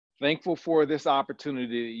Thankful for this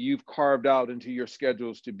opportunity that you've carved out into your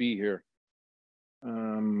schedules to be here.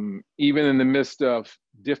 Even in the midst of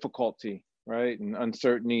difficulty, right? And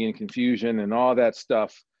uncertainty and confusion and all that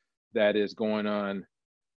stuff that is going on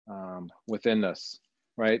within us,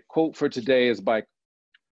 right? Quote for today is by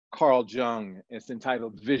Carl Jung. It's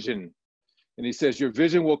entitled Vision. And he says, your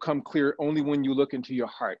vision will come clear only when you look into your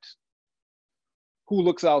heart. Who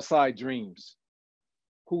looks outside dreams?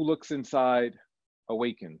 Who looks inside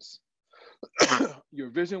awakens. Your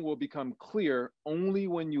vision will become clear only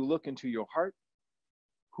when you look into your heart.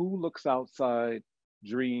 Who looks outside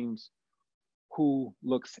dreams? Who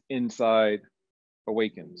looks inside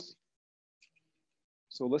awakens.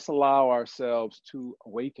 So let's allow ourselves to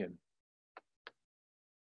awaken.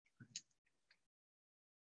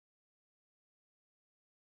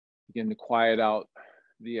 Begin to quiet out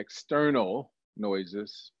the external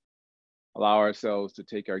noises. Allow ourselves to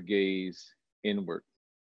take our gaze inward,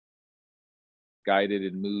 guided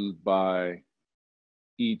and moved by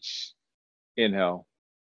each inhale,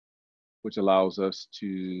 which allows us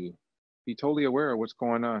to be totally aware of what's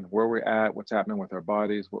going on, where we're at, what's happening with our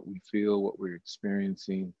bodies, what we feel, what we're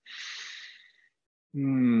experiencing.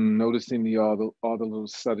 Noticing all the little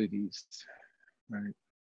subtleties, right?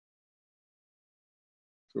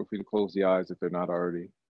 Feel free to close the eyes if they're not already.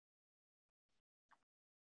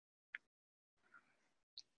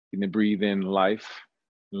 You can breathe in life,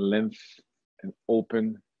 length, and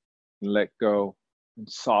open, and let go, and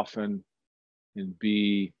soften, and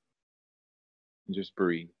be, and just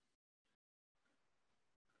breathe.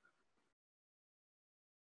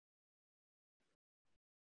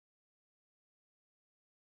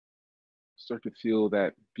 Start to feel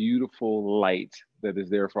that beautiful light that is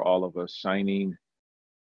there for all of us, shining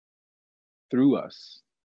through us.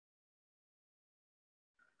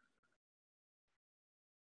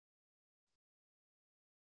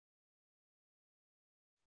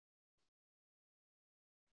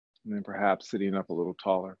 And then perhaps sitting up a little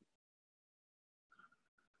taller.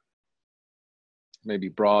 Maybe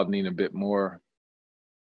broadening a bit more.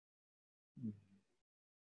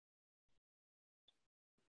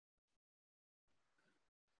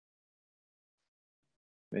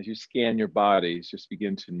 As you scan your bodies, just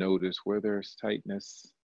begin to notice where there's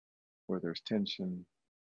tightness, where there's tension.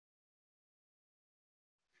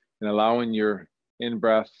 And allowing your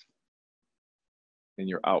in-breath and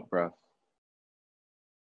your out-breath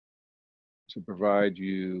to provide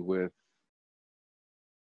you with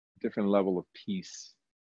a different level of peace,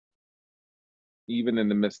 even in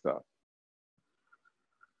the midst of.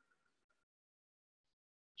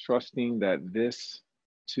 Trusting that this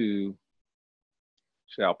too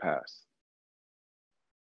shall pass.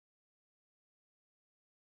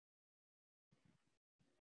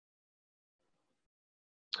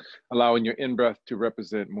 Allowing your in-breath to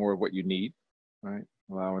represent more of what you need, right?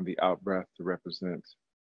 Allowing the out-breath to represent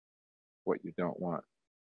what you don't want,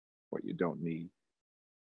 what you don't need.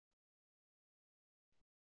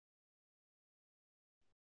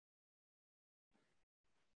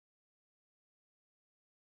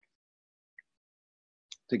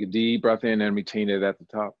 Take a deep breath in and retain it at the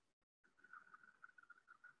top.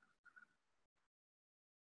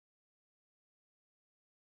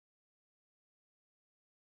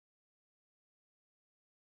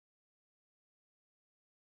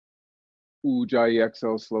 Ujjayi,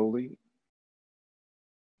 exhale slowly.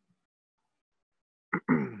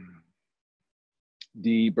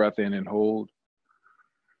 Deep breath in and hold.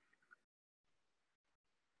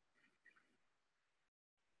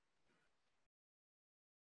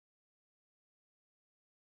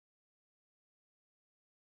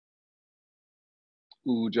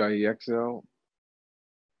 Ujjayi, exhale.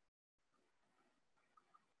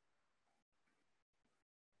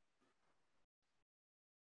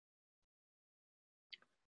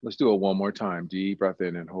 Let's do it one more time. Deep breath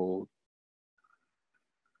in and hold.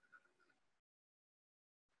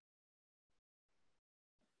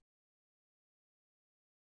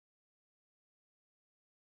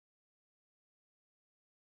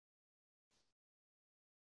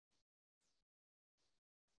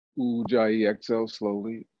 Ujjayi, exhale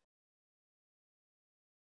slowly.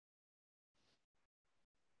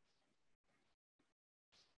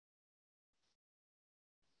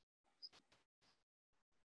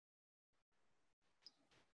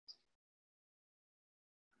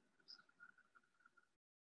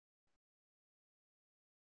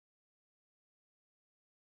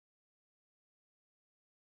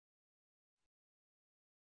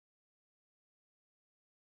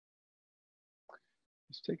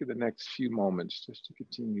 Let's take the next few moments just to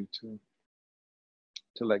continue to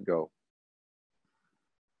let go.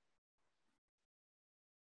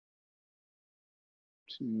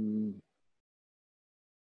 to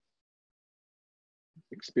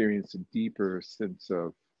experience a deeper sense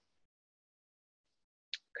of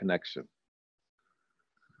connection.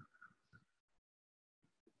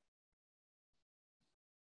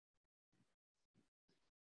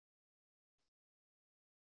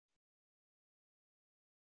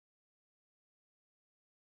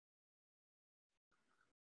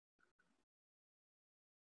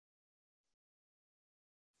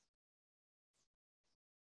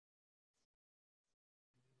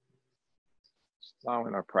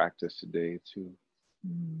 Allowing our practice today to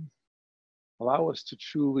allow us to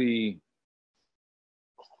truly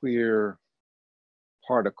clear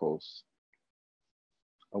particles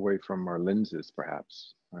away from our lenses,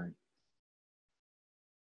 perhaps, right?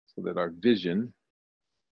 So that our vision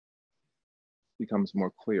becomes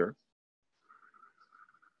more clear.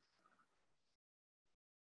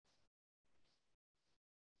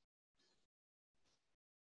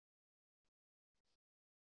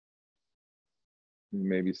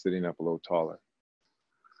 Maybe sitting up a little taller.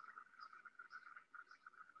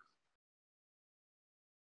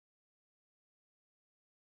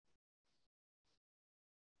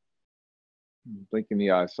 Blinking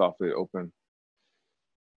the eyes softly open.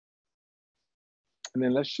 And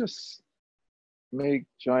then let's just make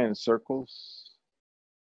giant circles.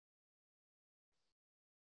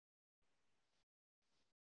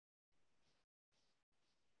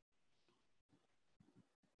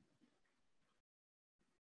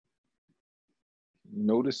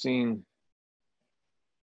 Noticing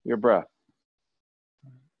your breath.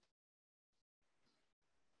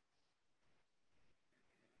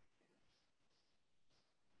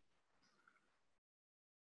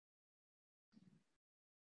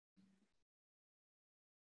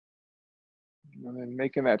 And then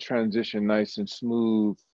making that transition nice and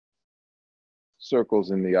smooth,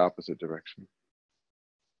 circles in the opposite direction.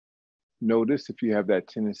 Notice if you have that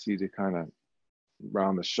tendency to kind of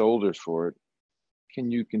round the shoulders for it, can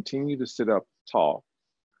you continue to sit up tall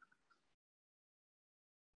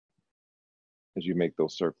as you make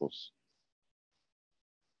those circles?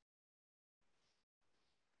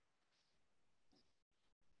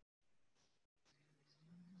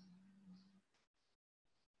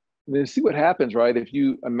 And then see what happens, right? If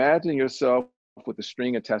you imagine yourself with a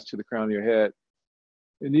string attached to the crown of your head,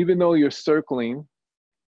 and even though you're circling,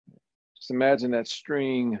 just imagine that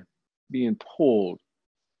string being pulled.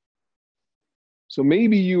 So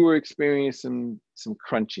maybe you were experiencing some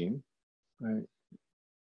crunching, right?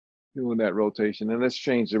 Doing that rotation, and let's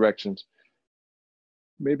change directions.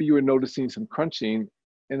 Maybe you were noticing some crunching,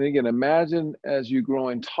 and again, imagine as you're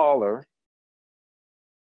growing taller,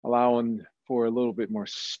 allowing for a little bit more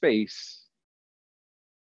space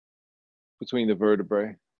between the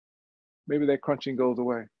vertebrae. Maybe that crunching goes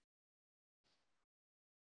away.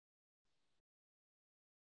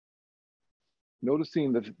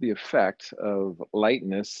 Noticing the effect of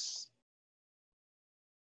lightness,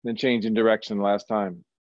 then changing direction last time,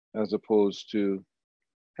 as opposed to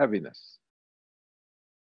heaviness.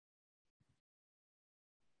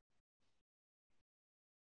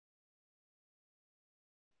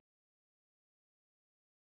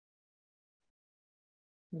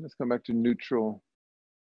 And let's come back to neutral.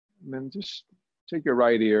 And then just take your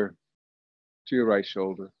right ear to your right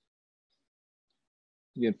shoulder.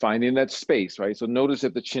 Again, finding that space, right? So notice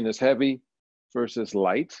if the chin is heavy versus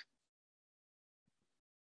light.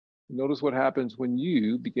 Notice what happens when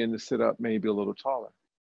you begin to sit up maybe a little taller.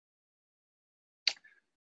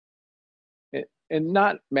 And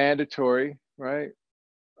not mandatory, right?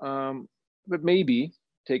 But maybe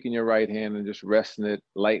taking your right hand and just resting it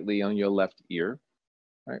lightly on your left ear,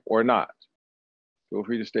 right? Or not. Feel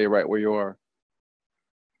free to stay right where you are.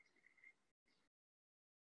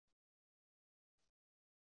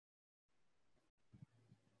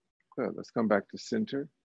 Good. Let's come back to center,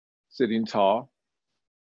 sitting tall,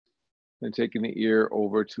 and taking the ear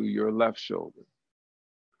over to your left shoulder.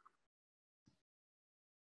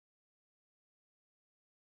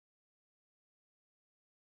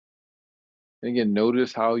 And again,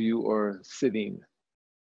 notice how you are sitting.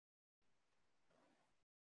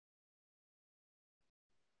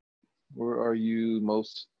 Where are you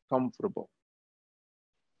most comfortable?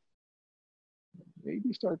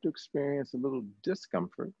 Maybe start to experience a little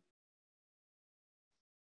discomfort.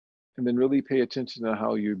 And then really pay attention to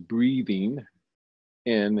how you're breathing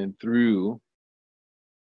in and through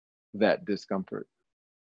that discomfort.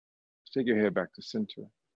 Take your head back to center.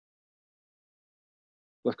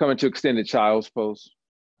 Let's come into extended child's pose.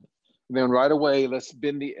 And then right away, let's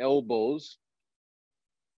bend the elbows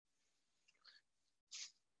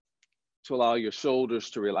to allow your shoulders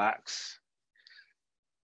to relax.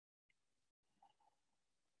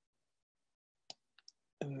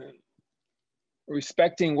 And then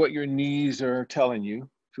respecting what your knees are telling you.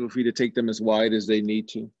 Feel free to take them as wide as they need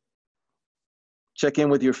to. Check in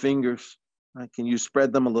with your fingers. Can you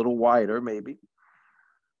spread them a little wider, maybe?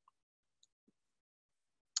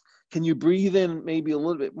 Can you breathe in maybe a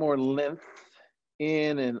little bit more length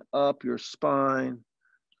in and up your spine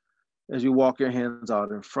as you walk your hands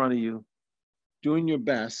out in front of you, doing your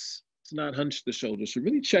best to not hunch the shoulders. So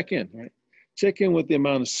really check in, right? Check in with the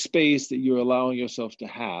amount of space that you're allowing yourself to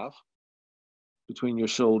have between your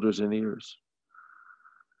shoulders and ears.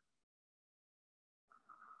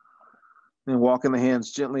 And walking the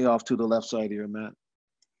hands gently off to the left side of your mat.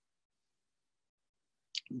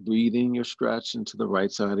 Breathing your stretch into the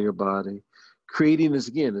right side of your body. Creating,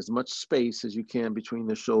 as much space as you can between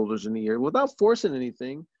the shoulders and the ear without forcing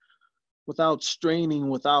anything, without straining,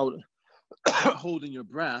 without holding your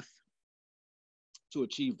breath to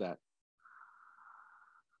achieve that.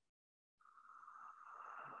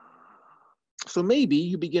 So maybe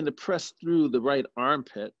you begin to press through the right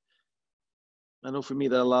armpit. I know for me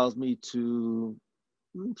that allows me to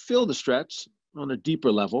feel the stretch on a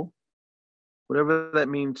deeper level, whatever that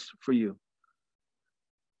means for you.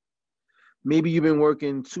 Maybe you've been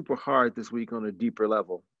working super hard this week on a deeper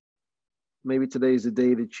level. Maybe today's the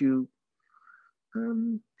day that you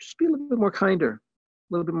just be a little bit more kinder,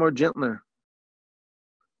 a little bit more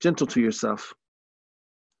gentle to yourself.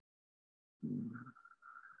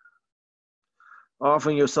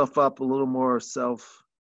 Offering yourself up a little more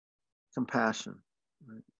self-compassion.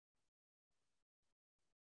 Right?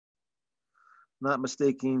 Not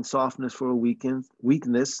mistaking softness for a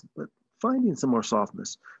weakness, but finding some more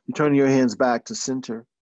softness. You turn your hands back to center.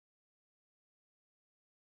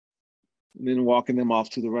 And then walking them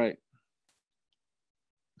off to the right.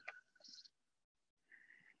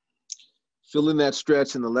 Feeling that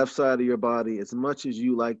stretch in the left side of your body as much as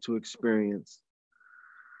you like to experience.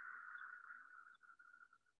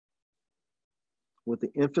 With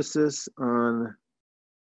the emphasis on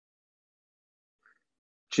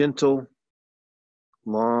gentle,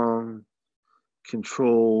 long,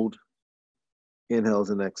 controlled inhales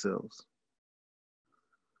and exhales.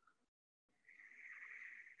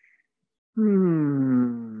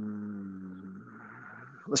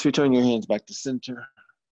 Let's return your hands back to center.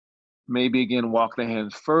 Maybe again, walk the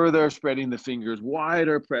hands further, spreading the fingers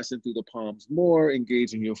wider, pressing through the palms more,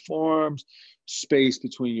 engaging your forearms, space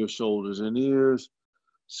between your shoulders and ears,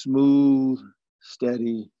 smooth,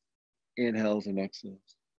 steady inhales and exhales.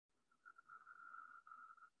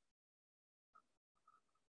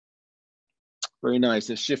 Very nice.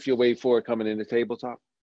 Let's shift your weight forward, coming into tabletop.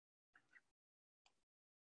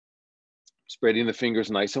 Spreading the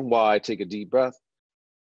fingers nice and wide. Take a deep breath.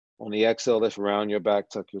 On the exhale, let's round your back,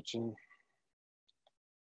 tuck your chin.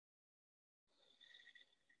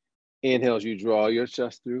 Inhales, you draw your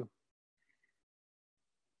chest through.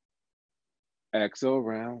 Exhale,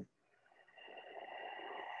 round.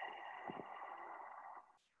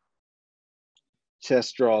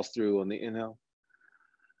 Chest draws through on the inhale.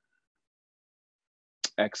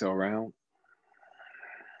 Exhale, round.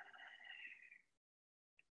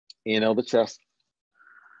 Inhale the chest.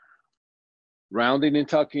 Rounding and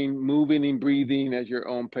tucking, moving and breathing at your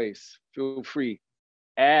own pace. Feel free.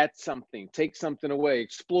 Add something, take something away,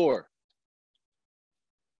 explore.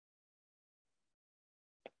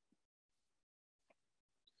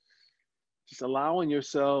 Just allowing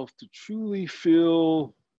yourself to truly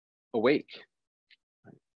feel awake.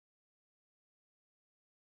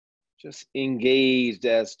 Just engaged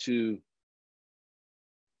as to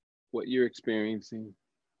what you're experiencing.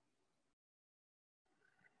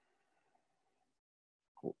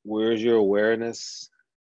 Where's your awareness?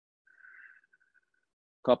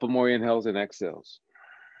 Couple more inhales and exhales.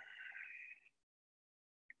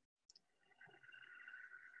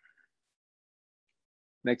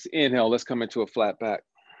 Next inhale, let's come into a flat back.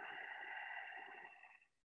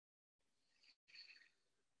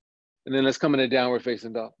 And then let's come into downward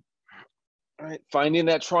facing dog. All right, finding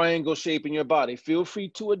that triangle shape in your body. Feel free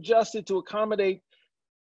to adjust it to accommodate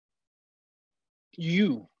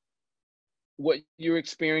you, what you're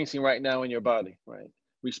experiencing right now in your body, right?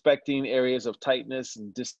 Respecting areas of tightness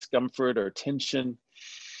and discomfort or tension.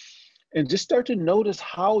 And just start to notice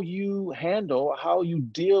how you handle, how you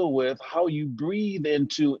deal with, how you breathe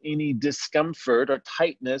into any discomfort or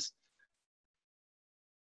tightness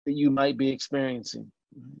that you might be experiencing.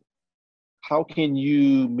 How can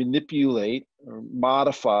you manipulate or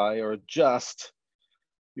modify or adjust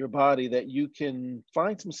your body that you can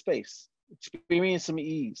find some space, experience some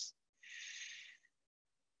ease,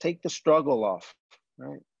 take the struggle off,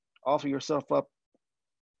 right? Offer yourself up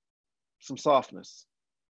some softness.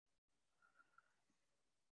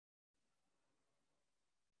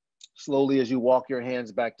 Slowly as you walk your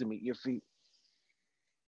hands back to meet your feet.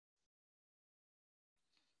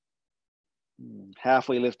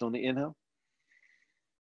 Halfway lift on the inhale.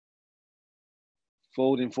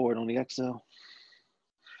 Folding forward on the exhale.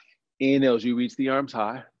 Inhale as you reach the arms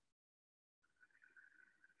high.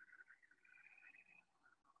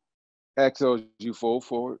 Exhale as you fold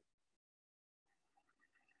forward.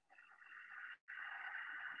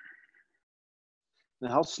 Now,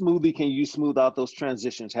 how smoothly can you smooth out those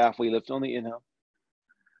transitions? Halfway lift on the inhale.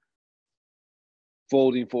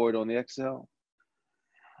 Folding forward on the exhale.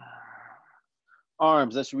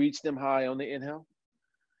 Arms, let's reach them high on the inhale.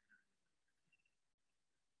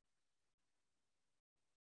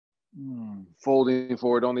 Folding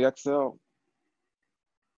forward on the exhale.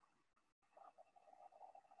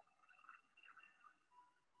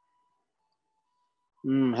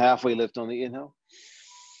 Halfway lift on the inhale.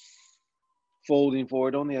 Folding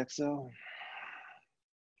forward on the exhale.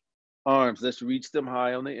 Arms, let's reach them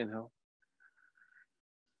high on the inhale.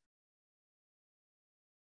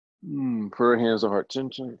 Prayer hands to heart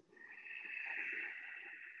center.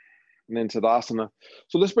 And then Tadasana.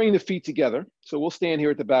 So let's bring the feet together. So we'll stand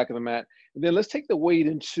here at the back of the mat. And then let's take the weight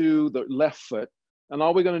into the left foot. And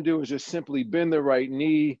all we're going to do is just simply bend the right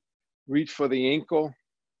knee, reach for the ankle.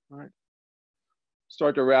 All right.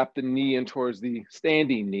 Start to wrap the knee in towards the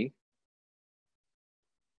standing knee.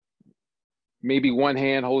 Maybe one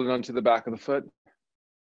hand holding onto the back of the foot.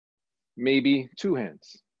 Maybe two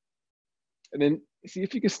hands. And then see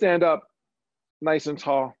if you can stand up nice and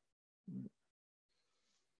tall.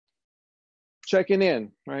 Checking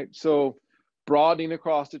in, right? So broadening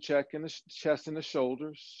across the chest and the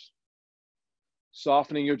shoulders.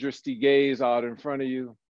 Softening your drishti gaze out in front of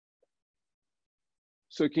you.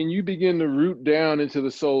 So can you begin to root down into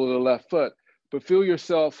the sole of the left foot, but feel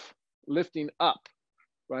yourself lifting up,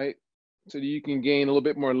 right? So that you can gain a little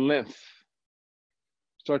bit more length.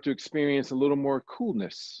 Start to experience a little more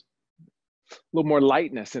coolness, a little more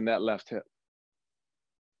lightness in that left hip.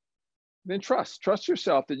 Then trust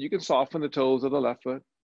yourself that you can soften the toes of the left foot.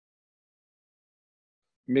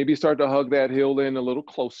 Maybe start to hug that heel in a little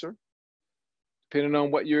closer, depending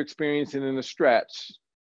on what you're experiencing in the stretch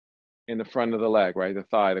in the front of the leg, right? The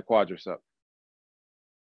thigh, the quadricep.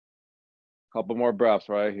 Couple more breaths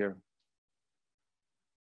right here.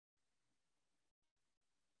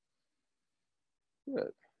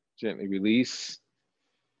 Good. Gently release.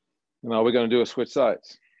 And all we're going to do is switch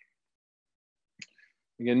sides.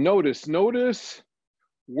 Again, notice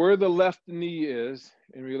where the left knee is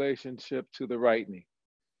in relationship to the right knee.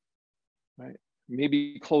 Right?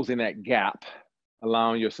 Maybe closing that gap,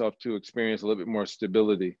 allowing yourself to experience a little bit more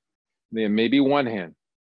stability. Then maybe one hand,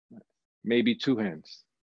 maybe two hands.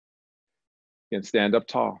 Again, stand up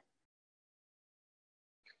tall.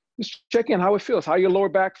 Just check in how it feels, how your lower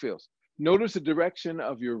back feels. Notice the direction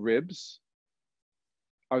of your ribs.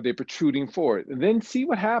 Are they protruding forward? And then see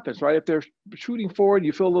what happens, right? If they're protruding forward,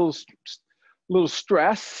 you feel a little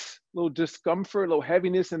stress, a little discomfort, a little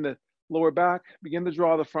heaviness in the lower back. Begin to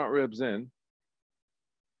draw the front ribs in.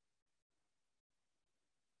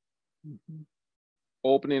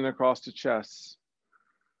 Opening across the chest.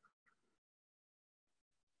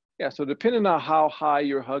 Yeah, so depending on how high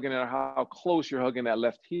you're hugging or how close you're hugging that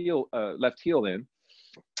left heel in,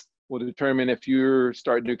 will determine if you're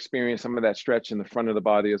starting to experience some of that stretch in the front of the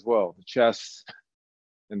body as well. The chest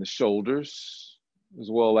and the shoulders, as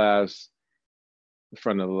well as the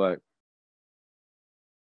front of the leg.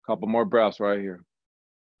 Couple more breaths right here.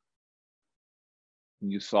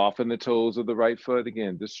 And you soften the toes of the right foot.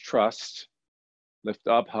 Again, just trust. Lift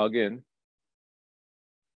up, hug in.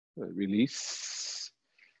 Release.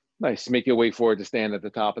 Nice. Make your way forward to stand at the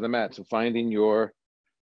top of the mat. So finding your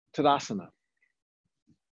Tadasana.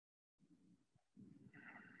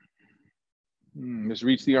 Just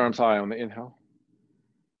reach the arms high on the inhale.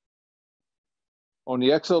 On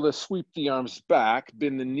the exhale, let's sweep the arms back,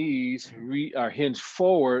 bend the knees, hinge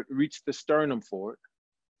forward, reach the sternum forward.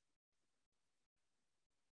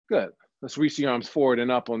 Good. Let's reach the arms forward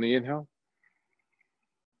and up on the inhale.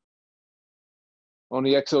 On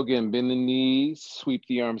the exhale, again, bend the knees, sweep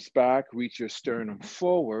the arms back, reach your sternum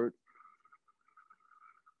forward.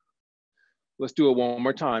 Let's do it one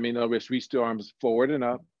more time. Let's reach the arms forward and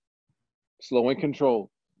up, slow and controlled.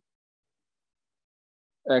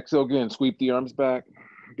 Exhale again, sweep the arms back,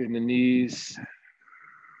 bend the knees.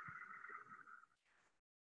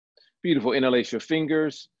 Beautiful, interlace your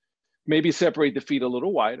fingers. Maybe separate the feet a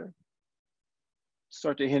little wider.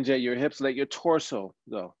 Start to hinge at your hips, let your torso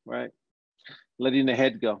go, right? Letting the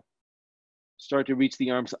head go. Start to reach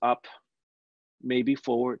the arms up, maybe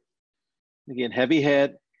forward. Again, heavy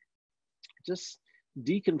head. Just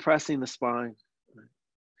decompressing the spine,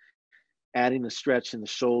 adding a stretch in the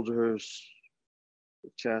shoulders, the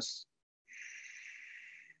chest,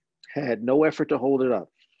 head. No effort to hold it up.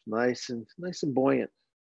 Nice and buoyant.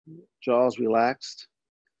 Jaws relaxed.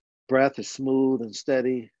 Breath is smooth and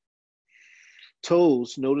steady.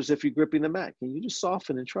 Toes, notice if you're gripping the mat. Can you just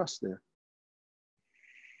soften and trust there?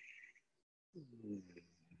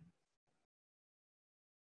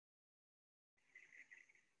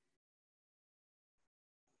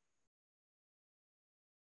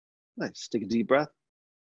 Nice. Take a deep breath.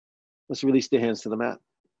 Let's release the hands to the mat.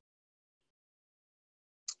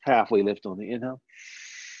 Halfway lift on the inhale.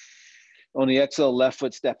 On the exhale, left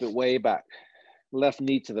foot step it way back. Left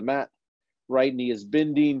knee to the mat. Right knee is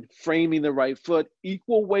bending, framing the right foot.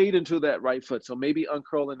 Equal weight into that right foot. So maybe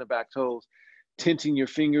uncurling the back toes, tenting your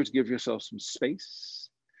fingers, give yourself some space.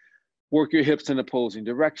 Work your hips in opposing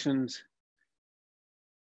directions.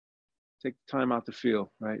 Take time out to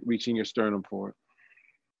feel, right? Reaching your sternum forward.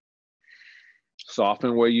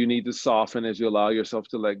 Soften where you need to soften as you allow yourself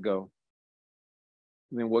to let go.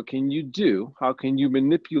 And then what can you do? How can you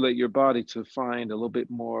manipulate your body to find a little bit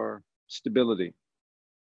more stability?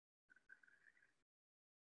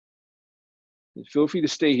 And feel free to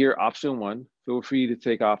stay here, option one. Feel free to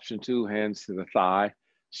take option two, hands to the thigh,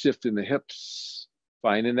 shifting the hips,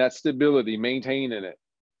 finding that stability, maintaining it.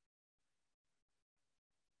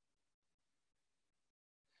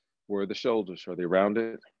 Where are the shoulders? Are they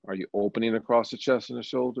rounded? Are you opening across the chest and the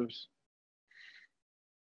shoulders?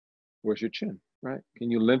 Where's your chin, right? Can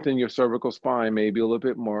you lengthen your cervical spine maybe a little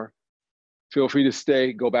bit more? Feel free to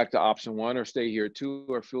stay, go back to option one or stay here two,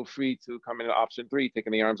 or feel free to come into option three,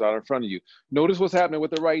 taking the arms out in front of you. Notice what's happening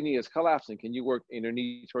with the right knee is collapsing. Can you work inner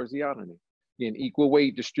knee towards the outer knee? Again, equal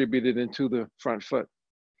weight distributed into the front foot.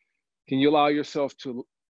 Can you allow yourself to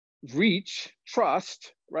reach,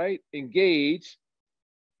 trust, right? Engage,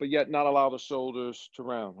 but yet not allow the shoulders to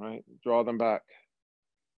round, right? Draw them back.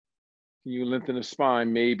 Can you lengthen the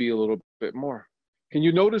spine maybe a little bit more? Can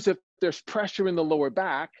you notice if there's pressure in the lower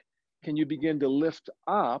back? Can you begin to lift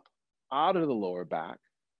up out of the lower back,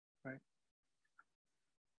 right?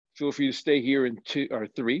 Feel free to stay here in two or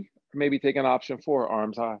three, or maybe take an option four,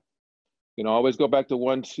 arms high. You can always go back to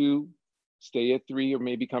 1, 2, stay at 3, or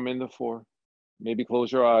maybe come into 4. Maybe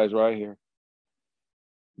close your eyes right here.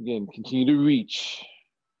 Again, continue to reach,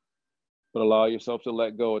 but allow yourself to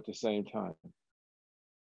let go at the same time.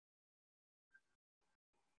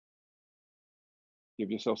 Give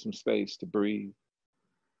yourself some space to breathe.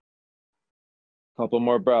 Couple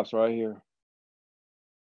more breaths right here.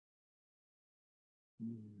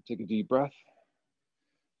 Take a deep breath.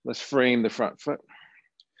 Let's frame the front foot.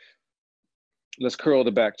 Let's curl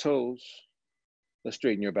the back toes. Let's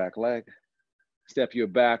straighten your back leg. Step your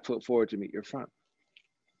back foot forward to meet your front.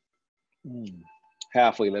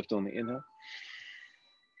 Halfway lift on the inhale.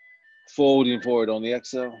 Folding forward on the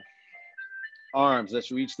exhale. Arms,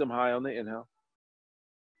 let's reach them high on the inhale.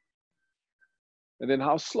 And then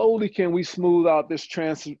how slowly can we smooth out this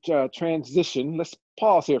transition? Let's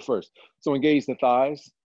pause here first. So engage the thighs.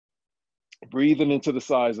 Breathing into the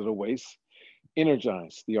sides of the waist.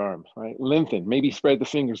 Energize the arms, right? Lengthen, maybe spread the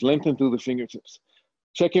fingers, lengthen through the fingertips.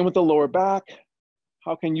 Check in with the lower back.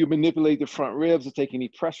 How can you manipulate the front ribs to take any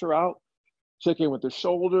pressure out? Check in with the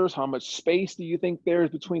shoulders. How much space do you think there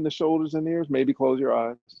is between the shoulders and ears? Maybe close your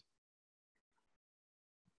eyes.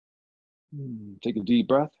 Take a deep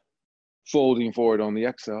breath. Folding forward on the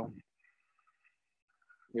exhale.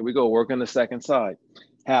 Here we go, work on the second side.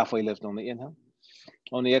 Halfway lift on the inhale.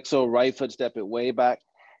 On the exhale, right foot step it way back.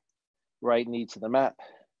 Right knee to the mat.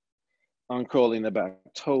 Uncurling the back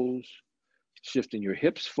toes. Shifting your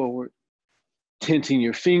hips forward. Tenting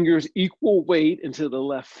your fingers, equal weight into the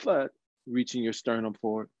left foot. Reaching your sternum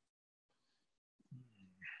forward.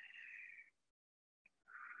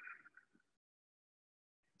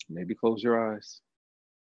 Maybe close your eyes.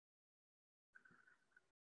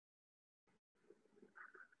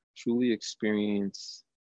 Truly experience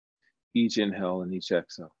each inhale and each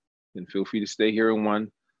exhale. And feel free to stay here in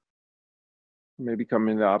one. Maybe come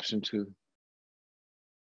into option 2.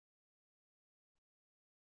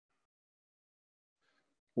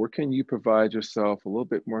 Where can you provide yourself a little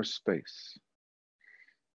bit more space?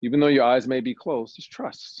 Even though your eyes may be closed, just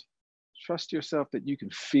trust. Trust yourself that you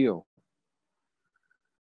can feel.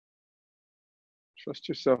 Trust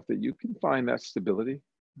yourself that you can find that stability.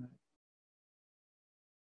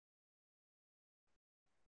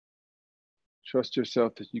 Trust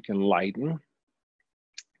yourself that you can lighten,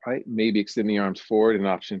 right? Maybe extend the arms forward in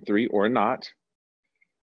option 3 or not.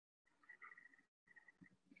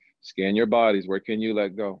 Scan your bodies. Where can you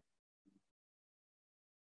let go?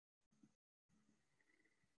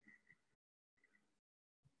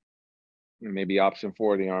 And maybe option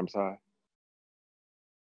 4, the arms high.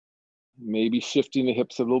 Maybe shifting the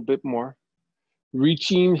hips a little bit more,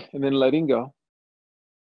 reaching and then letting go.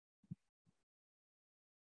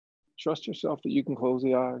 Trust yourself that you can close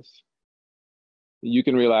the eyes. You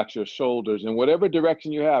can relax your shoulders in whatever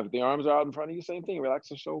direction you have. If the arms are out in front of you, same thing, relax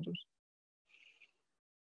the shoulders.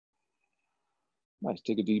 Nice,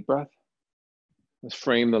 take a deep breath. Let's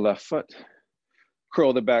frame the left foot.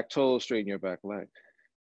 Curl the back toes, straighten your back leg.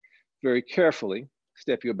 Very carefully,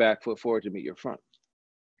 step your back foot forward to meet your front.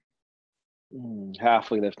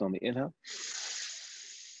 Halfway lift on the inhale.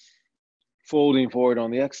 Folding forward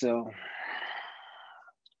on the exhale.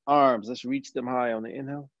 Arms, let's reach them high on the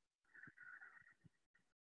inhale.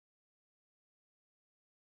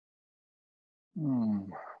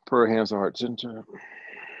 Prayer hands to heart center.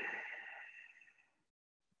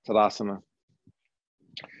 Tadasana.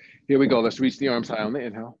 Here we go. Let's reach the arms high on the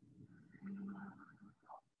inhale.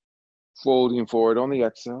 Folding forward on the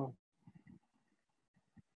exhale.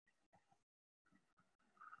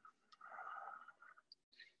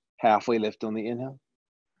 Halfway lift on the inhale.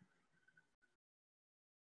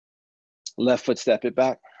 Left foot, step it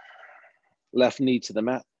back. Left knee to the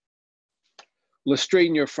mat. Let's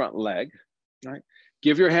straighten your front leg, right?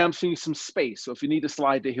 Give your hamstring some space. So if you need to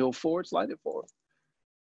slide the heel forward, slide it forward.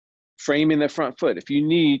 Framing the front foot. If you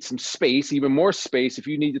need some space, even more space, if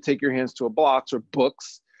you need to take your hands to a blocks or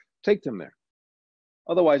books, take them there.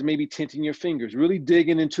 Otherwise, maybe tinting your fingers, really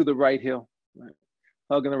digging into the right heel, right?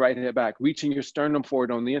 Hugging the right hip back, reaching your sternum forward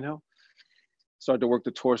on the inhale. Start to work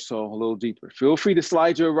the torso a little deeper. Feel free to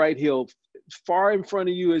slide your right heel far in front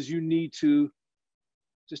of you as you need to,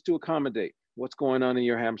 just to accommodate what's going on in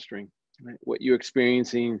your hamstring, right? What you're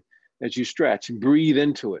experiencing as you stretch, and breathe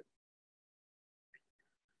into it.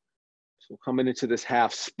 So coming into this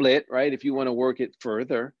half split, right? If you want to work it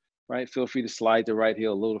further, right? Feel free to slide the right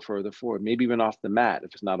heel a little further forward, maybe even off the mat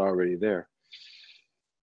if it's not already there.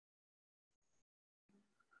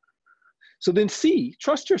 So then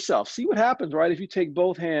trust yourself. See what happens, right? If you take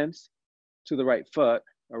both hands to the right foot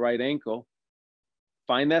or right ankle,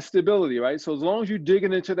 find that stability, right? So as long as you're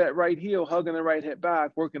digging into that right heel, hugging the right hip back,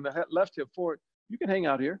 working the left hip forward, you can hang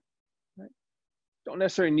out here, right? Don't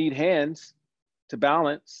necessarily need hands to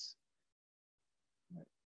balance.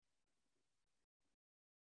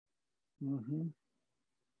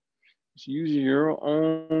 Just using your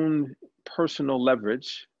own personal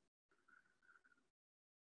leverage.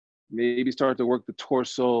 Maybe start to work the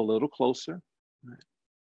torso a little closer. Right.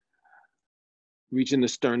 Reaching the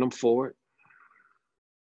sternum forward.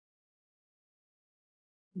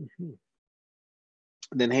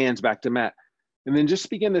 Then hands back to mat. And then just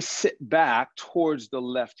begin to sit back towards the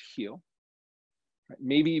left heel. Right.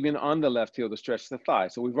 Maybe even on the left heel to stretch the thigh.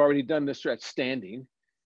 So we've already done the stretch standing,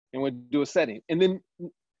 and we'll do a setting. And then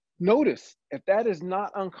notice, if that is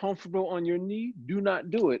not uncomfortable on your knee, do not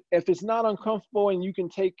do it. If it's not uncomfortable and you can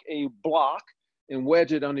take a block and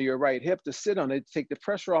wedge it under your right hip to sit on it, take the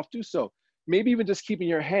pressure off, do so. Maybe even just keeping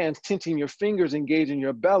your hands, tinting your fingers, engaging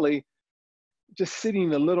your belly, just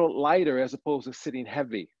sitting a little lighter as opposed to sitting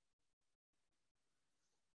heavy.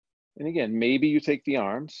 And again, maybe you take the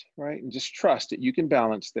arms, right? And just trust that you can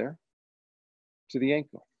balance there to the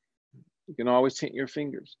ankle. You can always tint your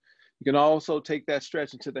fingers. You can also take that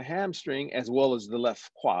stretch into the hamstring as well as the left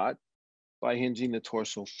quad by hinging the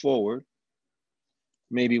torso forward.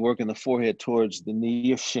 Maybe working the forehead towards the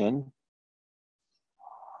knee or shin.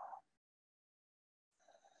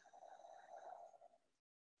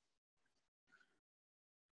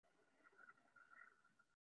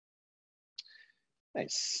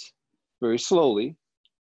 Nice. Very slowly,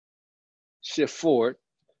 shift forward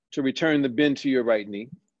to return the bend to your right knee.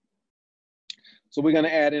 So we're going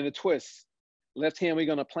to add in a twist. Left hand, we're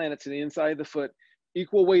going to plant it to the inside of the foot.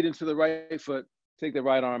 Equal weight into the right foot. Take the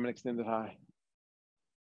right arm and extend it high.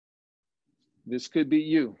 This could be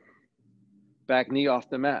you. Back knee off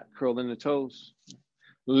the mat, curling the toes.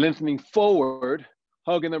 Lengthening forward,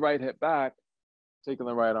 hugging the right hip back, taking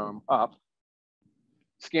the right arm up.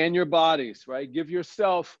 Scan your bodies, right? Give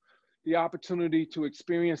yourself the opportunity to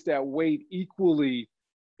experience that weight equally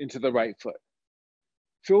into the right foot.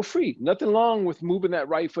 Feel free, nothing wrong with moving that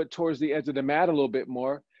right foot towards the edge of the mat a little bit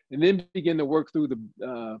more, and then begin to work through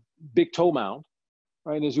the big toe mound,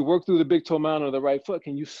 right? And as you work through the big toe mound of the right foot,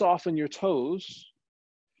 can you soften your toes?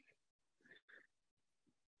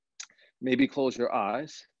 Maybe close your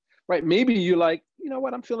eyes, right? Maybe you're like, you know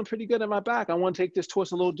what, I'm feeling pretty good in my back. I want to take this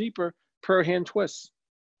twist a little deeper, per hand twist.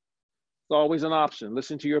 It's always an option.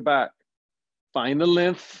 Listen to your back. Find the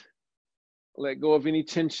length. Let go of any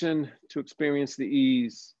tension to experience the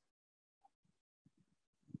ease.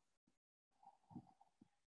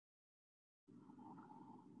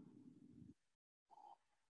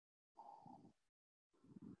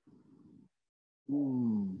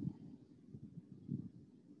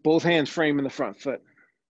 Both hands framing the front foot.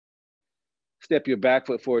 Step your back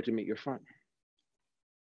foot forward to meet your front.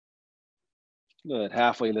 Good.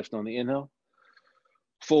 Halfway lift on the inhale.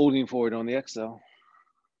 Folding forward on the exhale.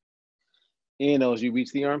 Inhale as you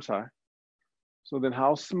reach the arms high. So then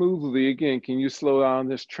how smoothly, again, can you slow down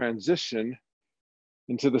this transition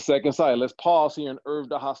into the second side? Let's pause here in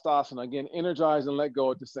Urdhva Hastasana. Again, energize and let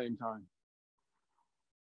go at the same time.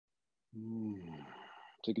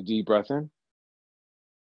 Take a deep breath in.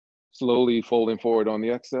 Slowly folding forward on the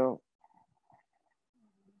exhale.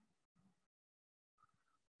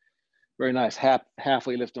 Very nice.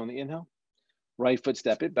 Halfway lift on the inhale. Right foot,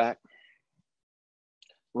 step it back.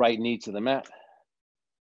 Right knee to the mat.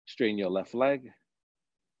 Straighten your left leg.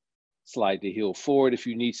 Slide the heel forward if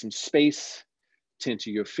you need some space. Tend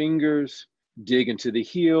to your fingers. Dig into the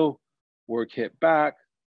heel. Work hip back.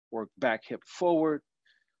 Work back hip forward.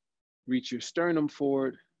 Reach your sternum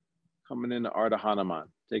forward. Coming into Ardha Hanuman.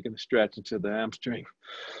 Taking a stretch into the hamstring.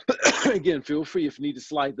 Again, feel free if you need to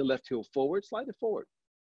slide the left heel forward, slide it forward.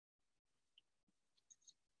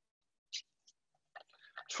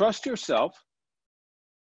 Trust yourself.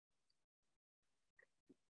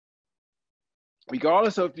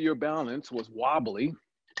 Regardless of if your balance was wobbly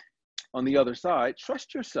on the other side,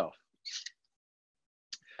 trust yourself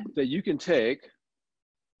that you can take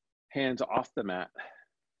hands off the mat,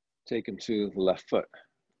 take them to the left foot.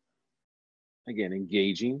 Again,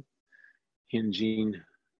 engaging, hinging,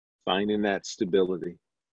 finding that stability.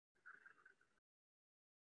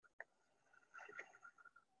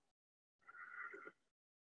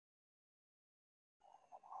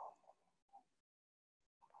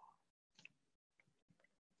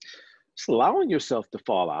 Just allowing yourself to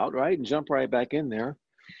fall out, right? And jump right back in there.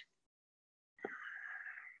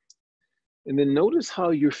 And then notice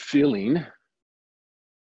how you're feeling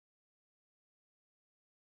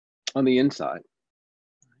on the inside,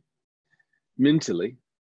 mentally,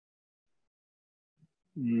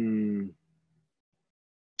 when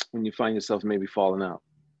you find yourself maybe falling out.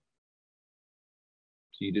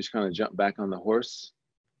 So you just kind of jump back on the horse,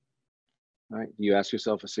 right? You ask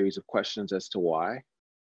yourself a series of questions as to why,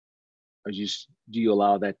 or do you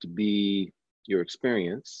allow that to be your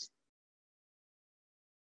experience,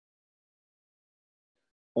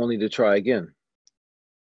 only to try again?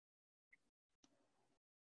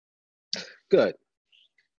 Good.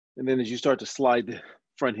 And then as you start to slide the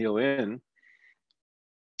front heel in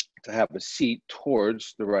to have a seat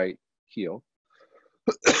towards the right heel.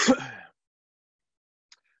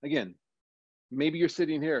 Again, maybe you're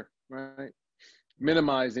sitting here, right?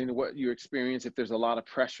 Minimizing what you experience if there's a lot of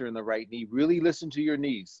pressure in the right knee. Really listen to your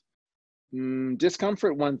knees.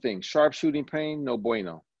 Discomfort, one thing. Sharp shooting pain, no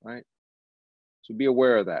bueno, right? So be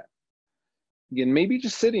aware of that. Again, maybe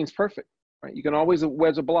just sitting is perfect, right? You can always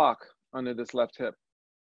wedge a block under this left hip.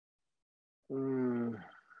 And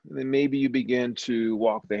then maybe you begin to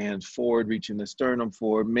walk the hands forward, reaching the sternum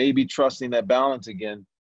forward, maybe trusting that balance again,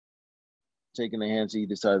 taking the hands to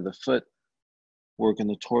either side of the foot, working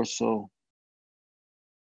the torso.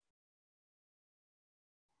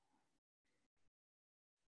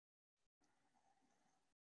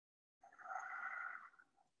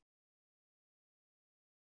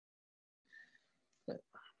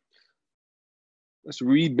 Let's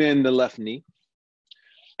rebend the left knee,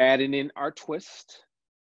 adding in our twist,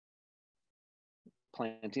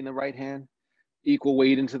 planting the right hand, equal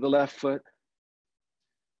weight into the left foot,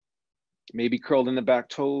 maybe curling the back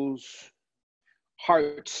toes,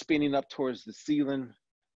 heart spinning up towards the ceiling.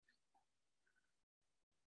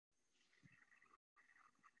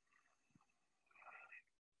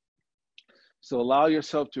 So allow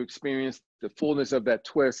yourself to experience the fullness of that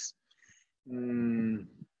twist.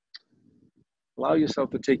 Allow yourself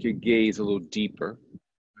to take your gaze a little deeper,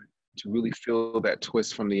 to really feel that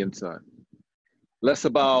twist from the inside. Less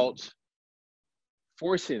about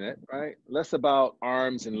forcing it, right? Less about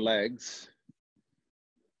arms and legs.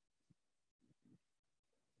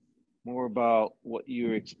 More about what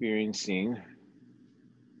you're experiencing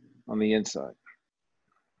on the inside.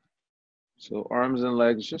 So arms and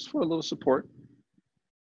legs just for a little support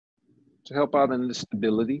to help out in the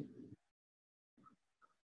stability.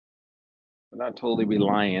 We're not totally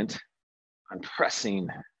reliant on pressing.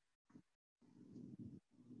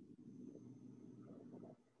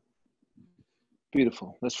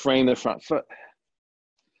 Beautiful. Let's frame the front foot.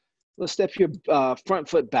 Let's step your front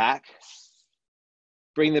foot back.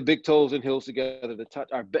 Bring the big toes and heels together to touch,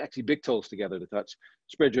 or actually big toes together to touch.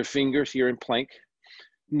 Spread your fingers here in plank.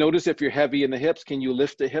 Notice if you're heavy in the hips, can you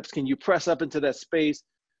lift the hips? Can you press up into that space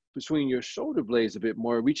between your shoulder blades a bit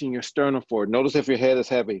more, reaching your sternum forward. Notice if your head is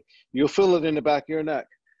heavy. You'll feel it in the back of your neck.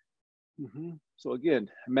 So again,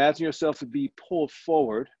 imagine yourself to be pulled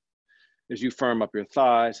forward as you firm up your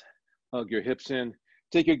thighs, hug your hips in.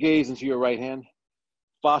 Take your gaze into your right hand.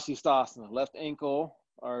 Vasisthasana, left ankle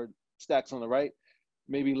or stacks on the right,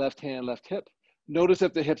 maybe left hand, left hip. Notice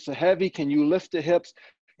if the hips are heavy, can you lift the hips?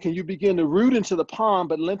 Can you begin to root into the palm,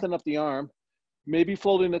 but lengthen up the arm? Maybe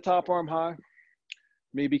folding the top arm high,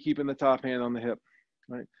 maybe keeping the top hand on the hip,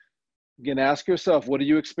 right? Again, ask yourself, what are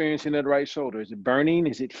you experiencing at the right shoulder? Is it burning?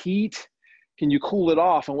 Is it heat? Can you cool it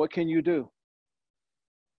off? And what can you do?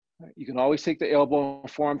 Right? You can always take the elbow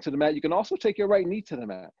and forearm to the mat. You can also take your right knee to the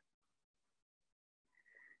mat.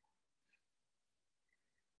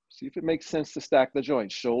 See if it makes sense to stack the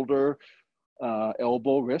joints, shoulder,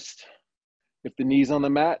 elbow, wrist. If the knee's on the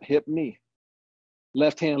mat, hip, knee.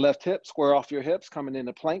 Left hand, left hip, square off your hips, coming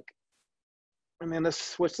into plank. And then let's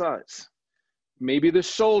switch sides. Maybe this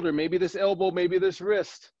shoulder, maybe this elbow, maybe this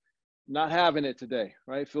wrist, not having it today,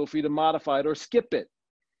 right? Feel free to modify it or skip it.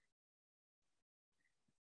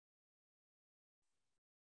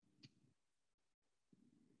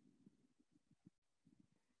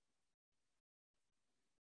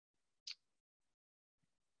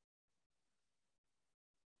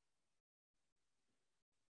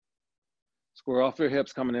 Square off your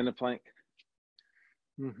hips, coming into plank.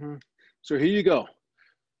 So here you go.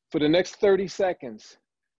 For the next 30 seconds,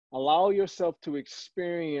 allow yourself to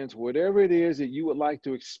experience whatever it is that you would like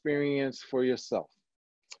to experience for yourself.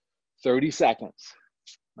 30 seconds,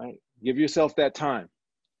 right? Give yourself that time.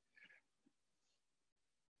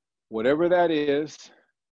 Whatever that is,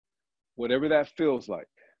 whatever that feels like.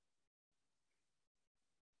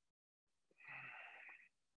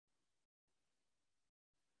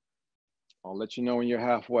 I'll let you know when you're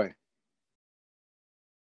halfway.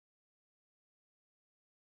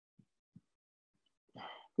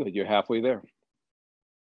 Good, you're halfway there.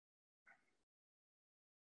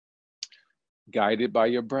 Guided by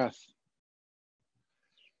your breath.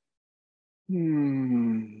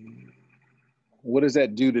 What does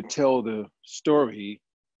that do to tell the story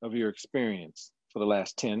of your experience for the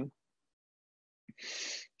last 10,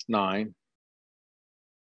 9,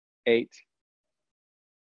 8,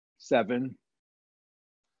 7,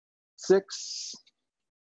 6,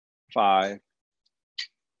 5,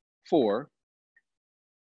 4,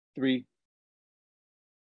 3,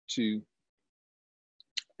 2,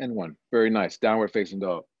 and 1. Very nice. Downward facing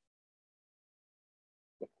dog.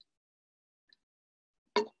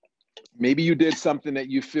 Maybe you did something that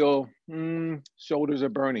you feel shoulders are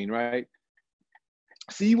burning, right?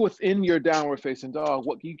 See within your downward facing dog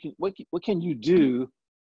what can you do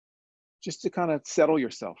just to kind of settle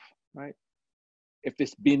yourself, right? If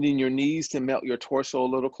it's bending your knees to melt your torso a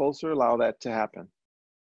little closer, allow that to happen.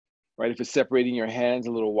 Right? If it's separating your hands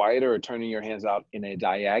a little wider or turning your hands out in a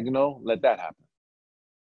diagonal, let that happen.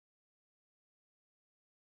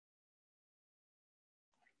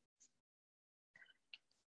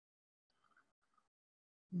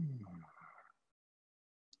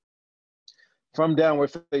 From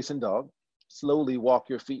downward facing dog, slowly walk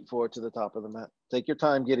your feet forward to the top of the mat. Take your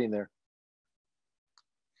time getting there.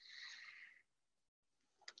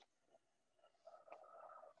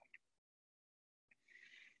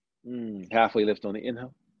 Halfway lift on the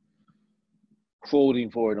inhale. Folding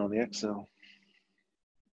forward on the exhale.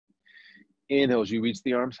 Inhale as you reach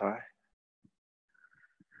the arms high.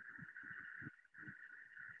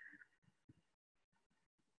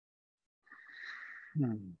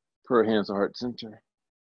 Per hands to heart center.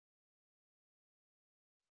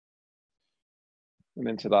 And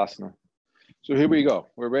then Tadasana. So here we go.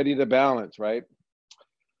 We're ready to balance, right?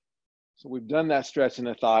 So we've done that stretch in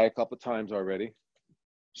the thigh a couple of times already.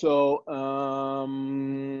 So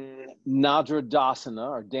Nadradasana,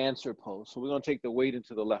 or dancer pose. So we're going to take the weight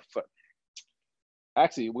into the left foot.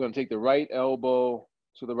 Actually, we're going to take the right elbow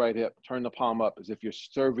to the right hip. Turn the palm up as if you're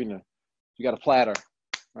serving you got a platter,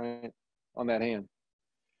 right, on that hand.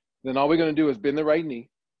 Then all we're going to do is bend the right knee.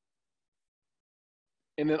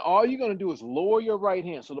 And then all you're going to do is lower your right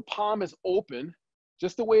hand. So the palm is open,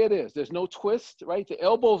 just the way it is. There's no twist, right? The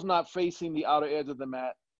elbow's not facing the outer edge of the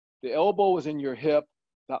mat. The elbow is in your hip.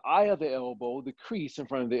 The eye of the elbow, the crease in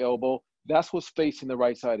front of the elbow, that's what's facing the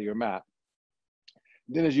right side of your mat.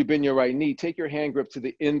 Then as you bend your right knee, take your hand grip to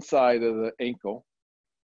the inside of the ankle.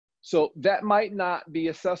 So that might not be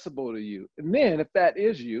accessible to you. And then if that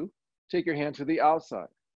is you, take your hand to the outside.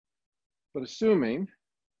 But assuming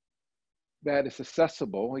that it's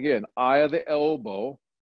accessible, again, eye of the elbow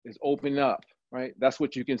is opening up, right? That's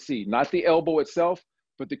what you can see. Not the elbow itself,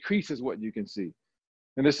 but the crease is what you can see.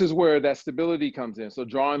 And this is where that stability comes in. So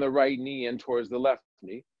drawing the right knee in towards the left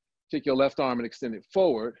knee. Take your left arm and extend it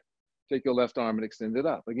forward. Take your left arm and extend it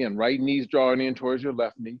up. Again, right knee's drawing in towards your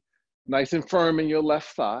left knee. Nice and firm in your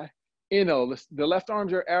left thigh. You know, the left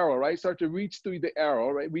arm's your arrow, right? Start to reach through the arrow,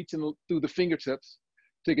 right? Reaching through the fingertips.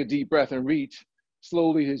 Take a deep breath and reach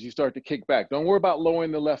slowly as you start to kick back. Don't worry about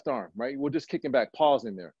lowering the left arm, right? We're just kicking back,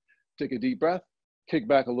 pausing there. Take a deep breath, kick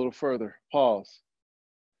back a little further, pause.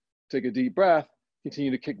 Take a deep breath,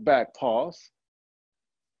 continue to kick back, pause.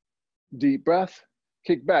 Deep breath,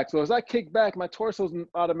 kick back. So as I kick back, my torso's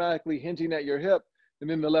automatically hinging at your hip, and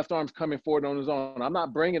then the left arm's coming forward on its own. I'm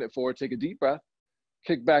not bringing it forward. Take a deep breath,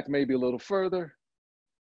 kick back maybe a little further.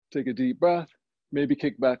 Take a deep breath, maybe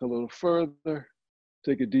kick back a little further.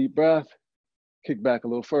 Take a deep breath, kick back a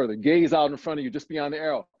little further. Gaze out in front of you, just beyond the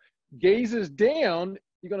arrow. Gaze is down,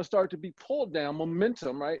 you're gonna start to be pulled down,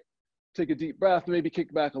 momentum, right? Take a deep breath, maybe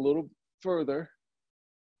kick back a little further.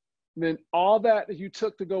 And then all that you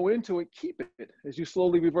took to go into it, keep it as you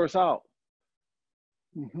slowly reverse out.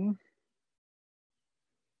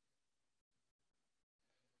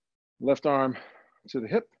 Left arm to the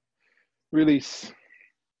hip, release.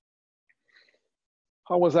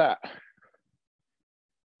 How was that?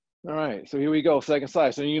 All right, so here we go, second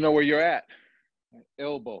side. So you know where you're at.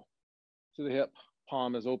 Elbow to the hip,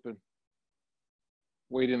 palm is open.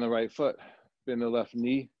 Weight in the right foot, bend the left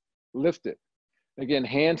knee, lift it. Again,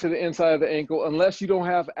 hand to the inside of the ankle, unless you don't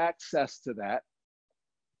have access to that.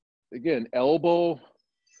 Again, elbow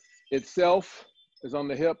itself is on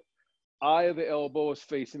the hip. Eye of the elbow is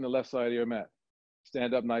facing the left side of your mat.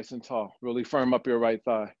 Stand up nice and tall. Really firm up your right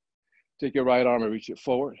thigh. Take your right arm and reach it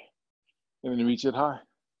forward, and then reach it high.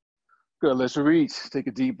 Good, let's reach. Take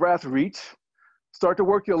a deep breath, reach. Start to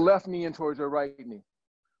work your left knee in towards your right knee.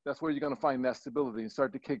 That's where you're gonna find that stability and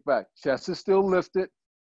start to kick back. Chest is still lifted.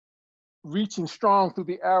 Reaching strong through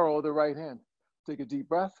the arrow of the right hand. Take a deep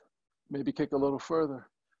breath, maybe kick a little further.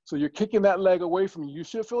 So you're kicking that leg away from you. You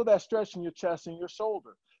should feel that stretch in your chest and your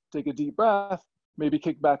shoulder. Take a deep breath, maybe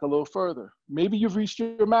kick back a little further. Maybe you've reached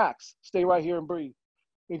your max. Stay right here and breathe.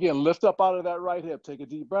 Again, lift up out of that right hip. Take a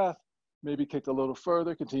deep breath, maybe kick a little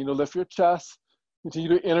further. Continue to lift your chest. Continue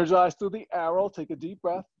to energize through the arrow. Take a deep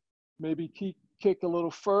breath, maybe kick a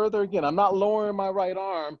little further. Again, I'm not lowering my right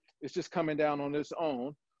arm. It's just coming down on its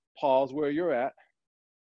own. Pause where you're at.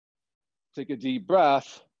 Take a deep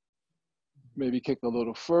breath, maybe kick a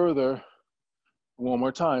little further. One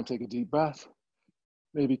more time, take a deep breath,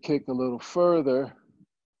 maybe kick a little further.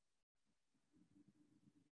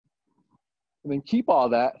 And then keep all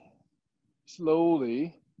that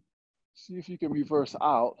slowly. See if you can reverse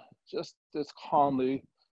out just as calmly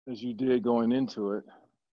as you did going into it.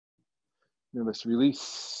 Then let's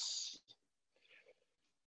release.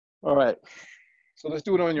 All right, so let's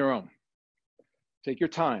do it on your own. Take your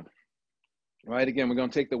time. All right, again, we're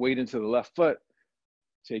gonna take the weight into the left foot.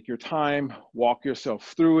 Take your time, walk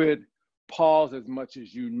yourself through it. Pause as much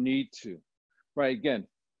as you need to. Right, again,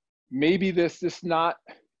 maybe this is not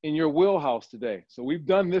in your wheelhouse today. So we've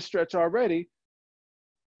done this stretch already.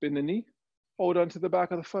 Bend the knee, hold on to the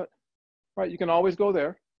back of the foot. Right, you can always go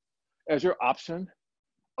there as your option.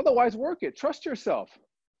 Otherwise, work it, trust yourself.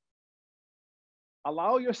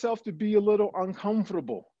 Allow yourself to be a little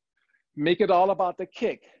uncomfortable. Make it all about the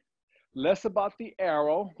kick, less about the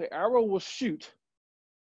arrow. The arrow will shoot,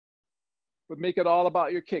 but make it all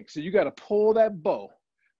about your kick. So you got to pull that bow,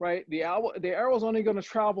 right? The arrow's only going to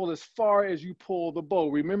travel as far as you pull the bow.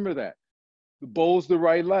 Remember that. The bow's the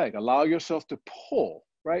right leg. Allow yourself to pull,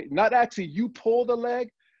 right? Not actually you pull the leg,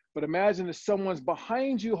 but imagine if someone's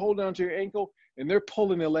behind you holding onto your ankle and they're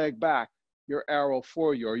pulling the leg back, your arrow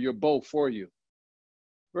for you or your bow for you.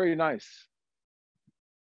 Very nice.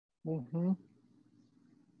 Good,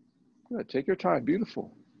 take your time,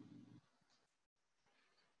 beautiful.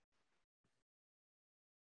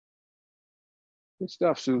 Good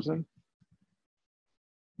stuff, Susan. And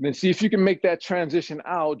then see if you can make that transition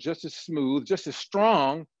out just as smooth, just as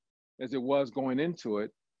strong as it was going into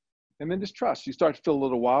it. And then just trust. You start to feel a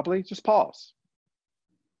little wobbly, just pause.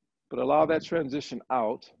 But allow that transition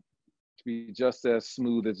out to be just as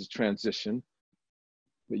smooth as the transition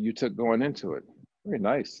that you took going into it. Very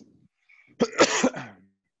nice. Good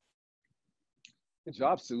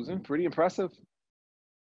job, Susan. Pretty impressive.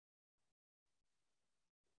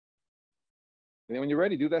 And then when you're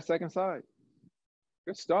ready, do that second side.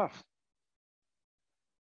 Good stuff.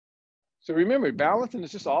 So remember, balancing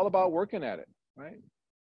is just all about working at it, right?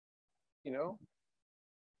 You know,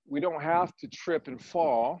 we don't have to trip and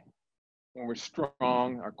fall when we're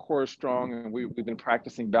strong, our core is strong, and we've been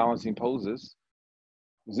practicing balancing poses.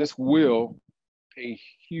 This will pay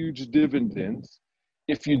huge dividends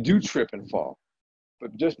if you do trip and fall.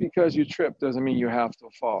 But just because you trip doesn't mean you have to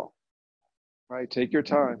fall, right? Take your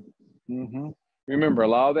time. Remember,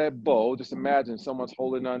 allow that bow. Just imagine someone's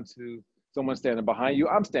holding on to, someone standing behind you.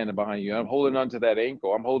 I'm standing behind you. I'm holding on to that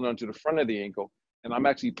ankle. I'm holding on to the front of the ankle, and I'm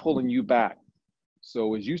actually pulling you back.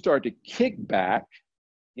 So as you start to kick back,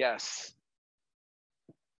 yes,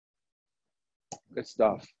 good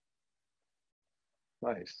stuff.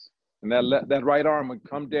 Nice. And that right arm would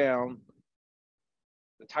come down.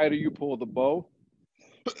 The tighter you pull the bow,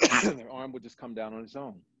 the arm would just come down on its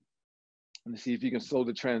own. And see if you can slow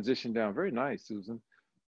the transition down. Very nice, Susan.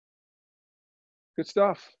 Good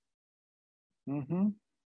stuff.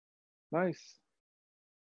 Nice.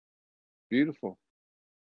 Beautiful.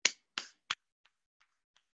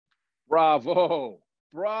 Bravo.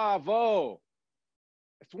 Bravo.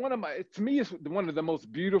 It's one of my, to me, it's one of the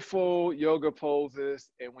most beautiful yoga poses.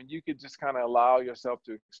 And when you could just kind of allow yourself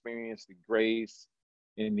to experience the grace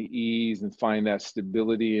and the ease and find that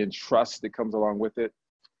stability and trust that comes along with it.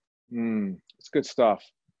 It's good stuff.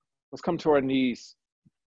 Let's come to our knees.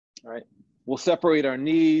 All right. We'll separate our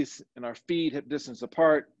knees and our feet hip distance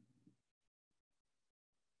apart.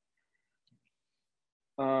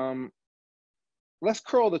 Let's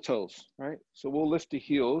curl the toes, right? So we'll lift the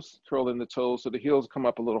heels, curl in the toes so the heels come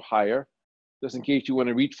up a little higher, just in case you want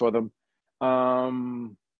to reach for them.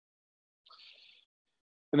 And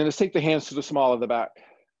then let's take the hands to the small of the back.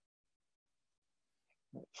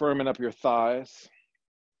 Firming up your thighs.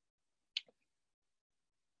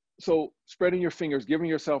 So spreading your fingers, giving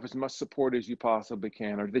yourself as much support as you possibly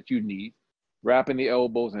can or that you need. Wrapping the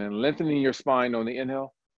elbows and lengthening your spine on the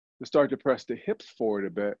inhale. To start to press the hips forward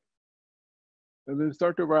a bit. And then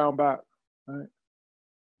start to round back, right?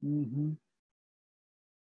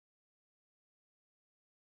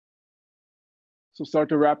 So start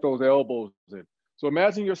to wrap those elbows in. So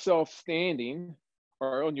imagine yourself standing,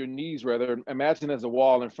 or on your knees rather, imagine there's a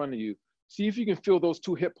wall in front of you. See if you can feel those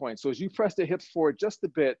two hip points. So as you press the hips forward just a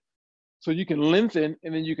bit, so you can lengthen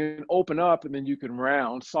and then you can open up and then you can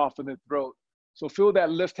round, soften the throat. So feel that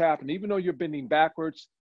lift happen. Even though you're bending backwards,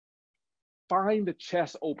 find the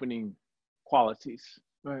chest opening qualities,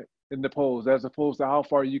 right, in the pose, as opposed to how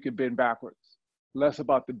far you can bend backwards. Less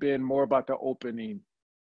about the bend, more about the opening.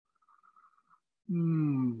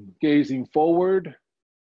 Gazing forward.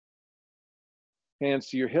 Hands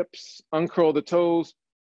to your hips. Uncurl the toes.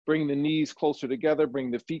 Bring the knees closer together.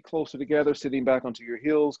 Bring the feet closer together. Sitting back onto your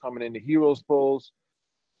heels. Coming into hero's pose.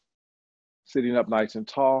 Sitting up nice and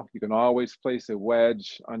tall. You can always place a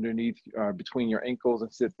wedge underneath, between your ankles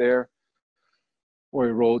and sit there. Or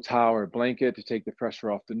a roll towel or blanket to take the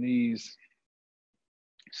pressure off the knees.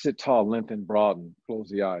 Sit tall, lengthen, broaden. Close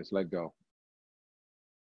the eyes, let go.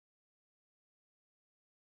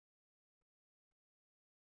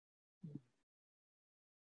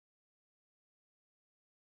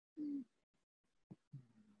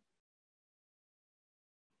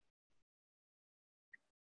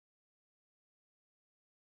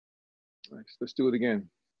 Nice. Let's do it again.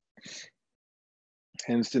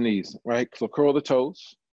 Hands to knees, right? So curl the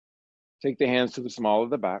toes. Take the hands to the small of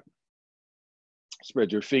the back.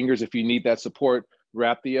 Spread your fingers if you need that support.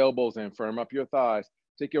 Wrap the elbows in, firm up your thighs.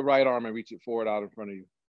 Take your right arm and reach it forward out in front of you.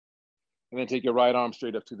 And then take your right arm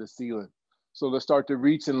straight up to the ceiling. So let's start to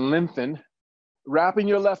reach and lengthen. Wrapping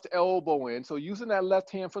your left elbow in. So using that left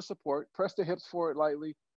hand for support, press the hips forward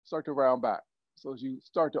lightly, start to round back. So as you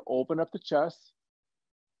start to open up the chest,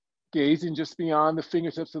 gazing just beyond the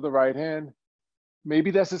fingertips of the right hand. Maybe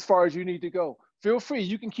that's as far as you need to go. Feel free,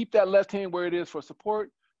 you can keep that left hand where it is for support.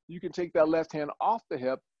 You can take that left hand off the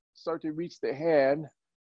hip, start to reach the hand,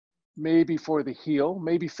 maybe for the heel,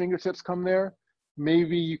 maybe fingertips come there.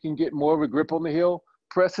 Maybe you can get more of a grip on the heel,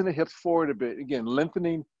 pressing the hips forward a bit. Again,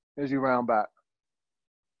 lengthening as you round back,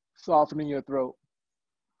 softening your throat.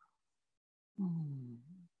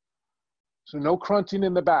 So no crunching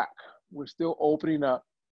in the back. We're still opening up.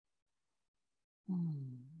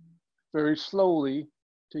 Very slowly,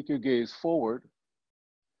 take your gaze forward.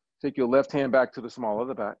 Take your left hand back to the small of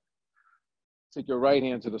the back. Take your right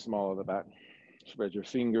hand to the small of the back. Spread your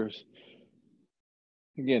fingers.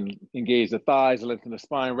 Again, engage the thighs, lengthen the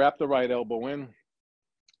spine. Wrap the right elbow in.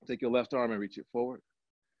 Take your left arm and reach it forward.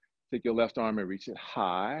 Take your left arm and reach it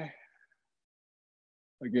high.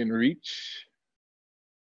 Again, reach.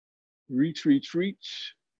 Reach, reach,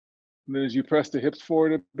 reach. And then as you press the hips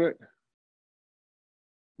forward a bit,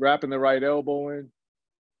 wrapping the right elbow in,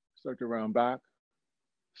 start to round back,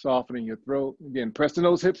 softening your throat. Again, pressing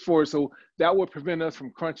those hips forward, so that will prevent us from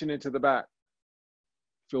crunching into the back.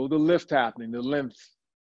 Feel the lift happening, the length.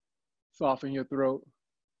 Soften your throat.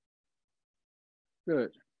 Good.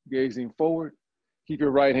 Gazing forward. Keep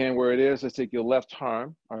your right hand where it is. Let's take your left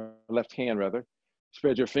arm, or left hand rather.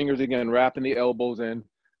 Spread your fingers again, wrapping the elbows in.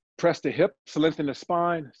 Press the hips, lengthen the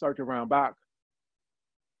spine, start to round back.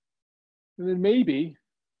 And then maybe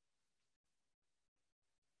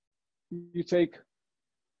you take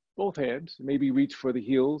both hands, maybe reach for the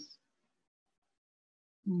heels.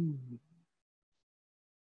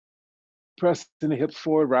 Pressing the hips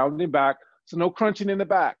forward, rounding back. So no crunching in the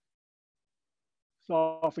back.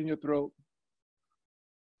 Soften your throat.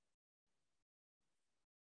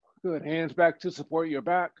 Good, hands back to support your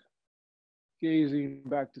back. Gazing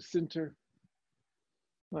back to center.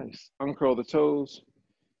 Nice, uncurl the toes.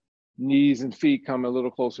 Knees and feet come a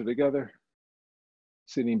little closer together.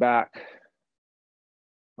 Sitting back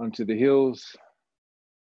onto the heels.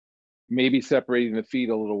 Maybe separating the feet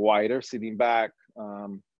a little wider, sitting back,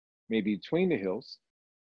 maybe between the heels.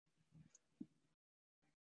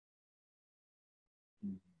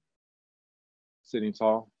 Sitting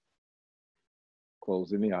tall,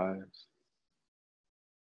 closing the eyes.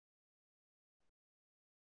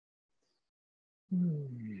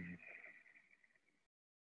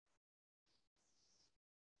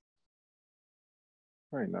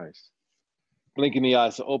 Very nice. Blinking the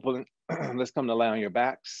eyes to open. Let's come to lay on your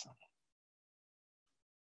backs.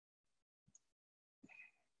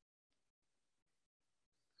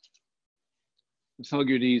 Just hug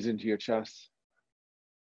your knees into your chest.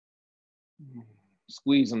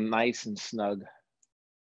 Squeeze them nice and snug.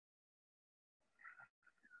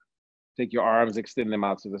 Take your arms, extend them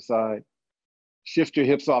out to the side. Shift your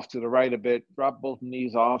hips off to the right a bit. Drop both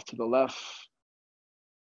knees off to the left.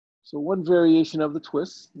 So one variation of the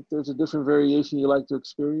twist. If there's a different variation you like to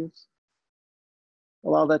experience,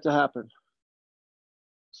 allow that to happen.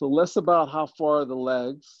 So less about how far the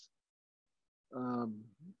legs,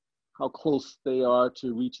 how close they are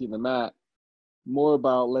to reaching the mat, more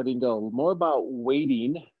about letting go, more about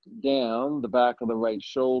weighting down the back of the right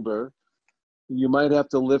shoulder. You might have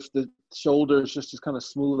to lift the shoulders just to kind of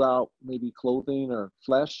smooth out maybe clothing or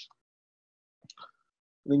flesh.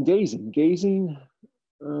 And then gazing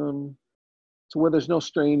to where there's no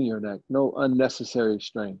strain in your neck, no unnecessary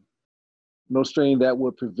strain. No strain that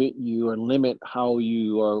would prevent you or limit how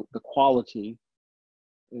you or the quality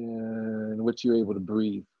in which you're able to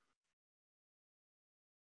breathe.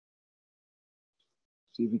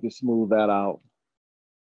 See if you can smooth that out.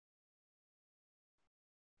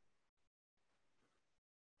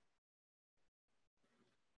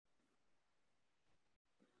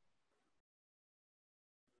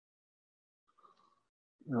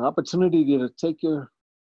 An opportunity to take your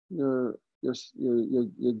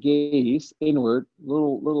gaze inward,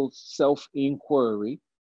 little self-inquiry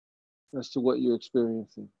as to what you're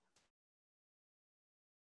experiencing.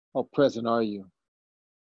 How present are you?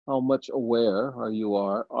 How much aware are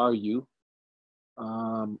you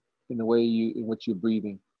in the way in which you're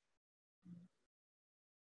breathing?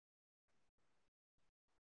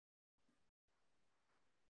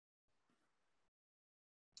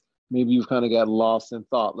 Maybe you've kind of got lost in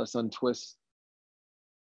thought. Let's untwist.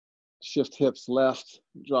 Shift hips left,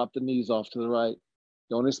 drop the knees off to the right.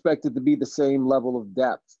 Don't expect it to be the same level of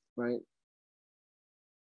depth, right?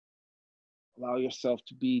 Allow yourself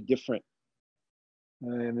to be different.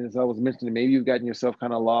 And as I was mentioning, maybe you've gotten yourself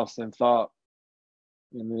kind of lost in thought.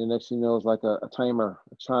 And then the next thing you know, it's like a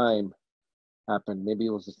chime happened. Maybe it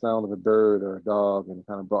was the sound of a bird or a dog and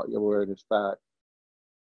kind of brought your awareness back.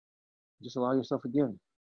 Just allow yourself again.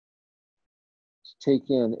 Just take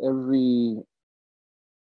in every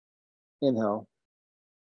inhale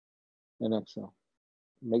and exhale.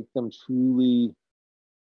 Make them truly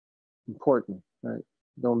important, right?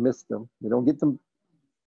 Don't miss them. We don't get them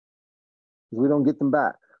because we don't get them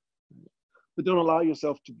back. But don't allow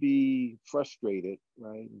yourself to be frustrated,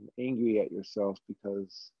 right? And angry at yourself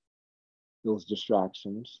because those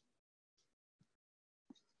distractions.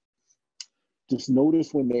 Just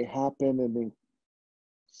notice when they happen and then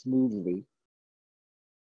smoothly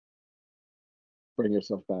bring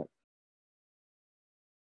yourself back.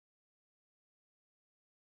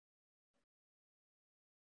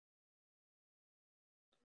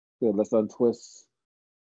 Good, let's untwist.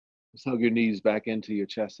 Let's hug your knees back into your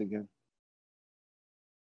chest again.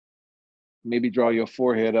 Maybe draw your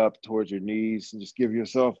forehead up towards your knees and just give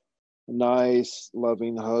yourself a nice,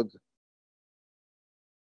 loving hug.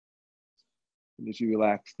 And as you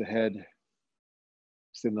relax the head,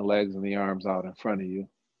 extend the legs and the arms out in front of you.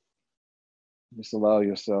 Just allow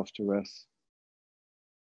yourself to rest.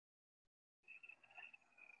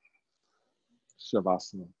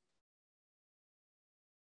 Shavasana.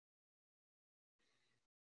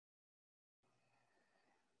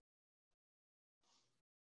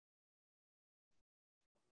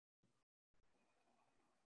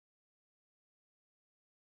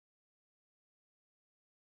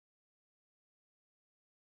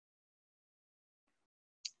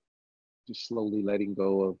 Just slowly letting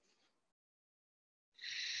go of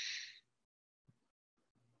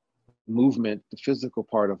movement, the physical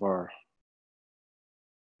part of our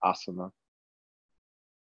asana.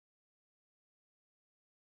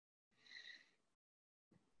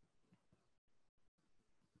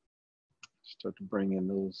 Start to bring in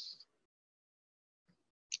those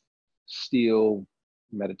still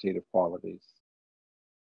meditative qualities.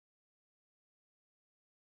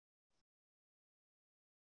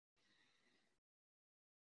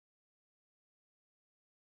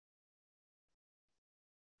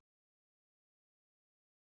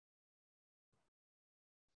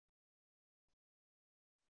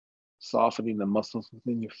 Softening the muscles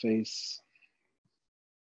within your face.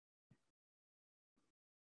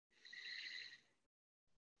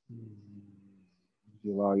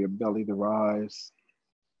 You allow your belly to rise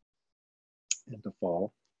and to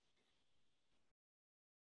fall.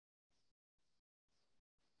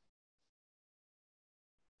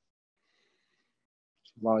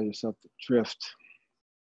 Allow yourself to drift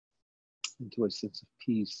into a sense of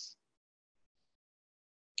peace,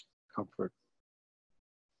 comfort.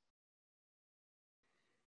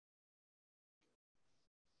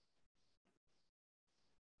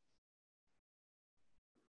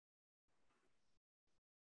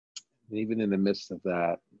 And even in the midst of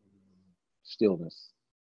that stillness,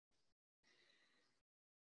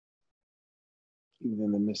 even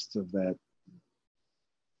in the midst of that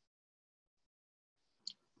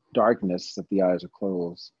darkness that the eyes are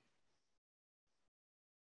closed,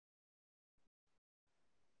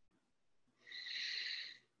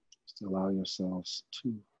 just allow yourselves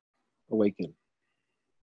to awaken.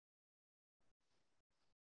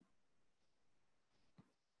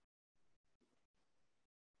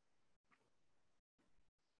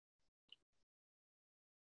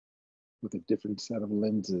 With a different set of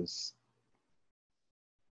lenses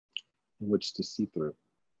in which to see through.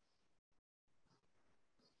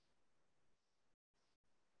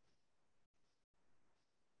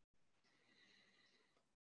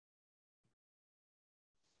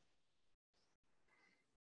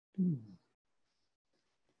 You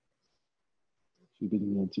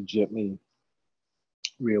begin to gently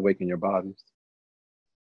reawaken your bodies.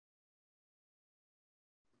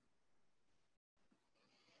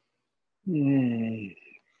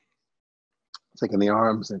 Taking the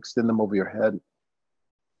arms and extend them over your head.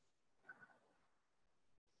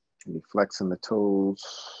 And you flexing the toes.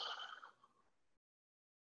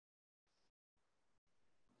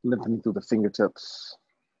 Lengthening through the fingertips.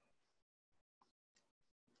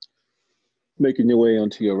 Making your way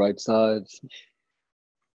onto your right side.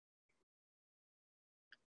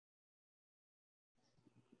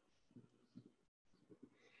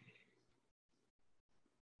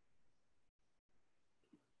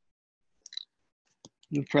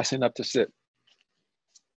 And pressing up to sit.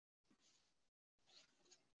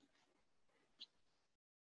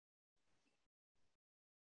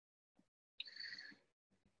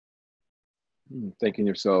 Thanking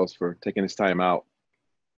yourselves for taking this time out.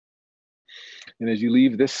 And as you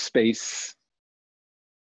leave this space,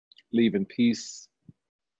 leave in peace,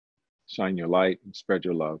 shine your light, and spread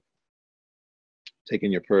your love.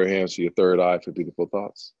 Taking your prayer hands to your third eye for beautiful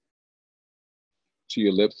thoughts, to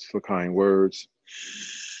your lips for kind words.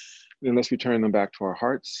 Then let's return them back to our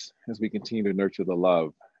hearts as we continue to nurture the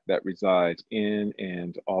love that resides in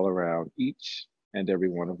and all around each and every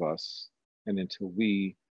one of us. And until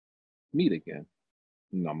we meet again,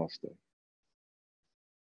 namaste.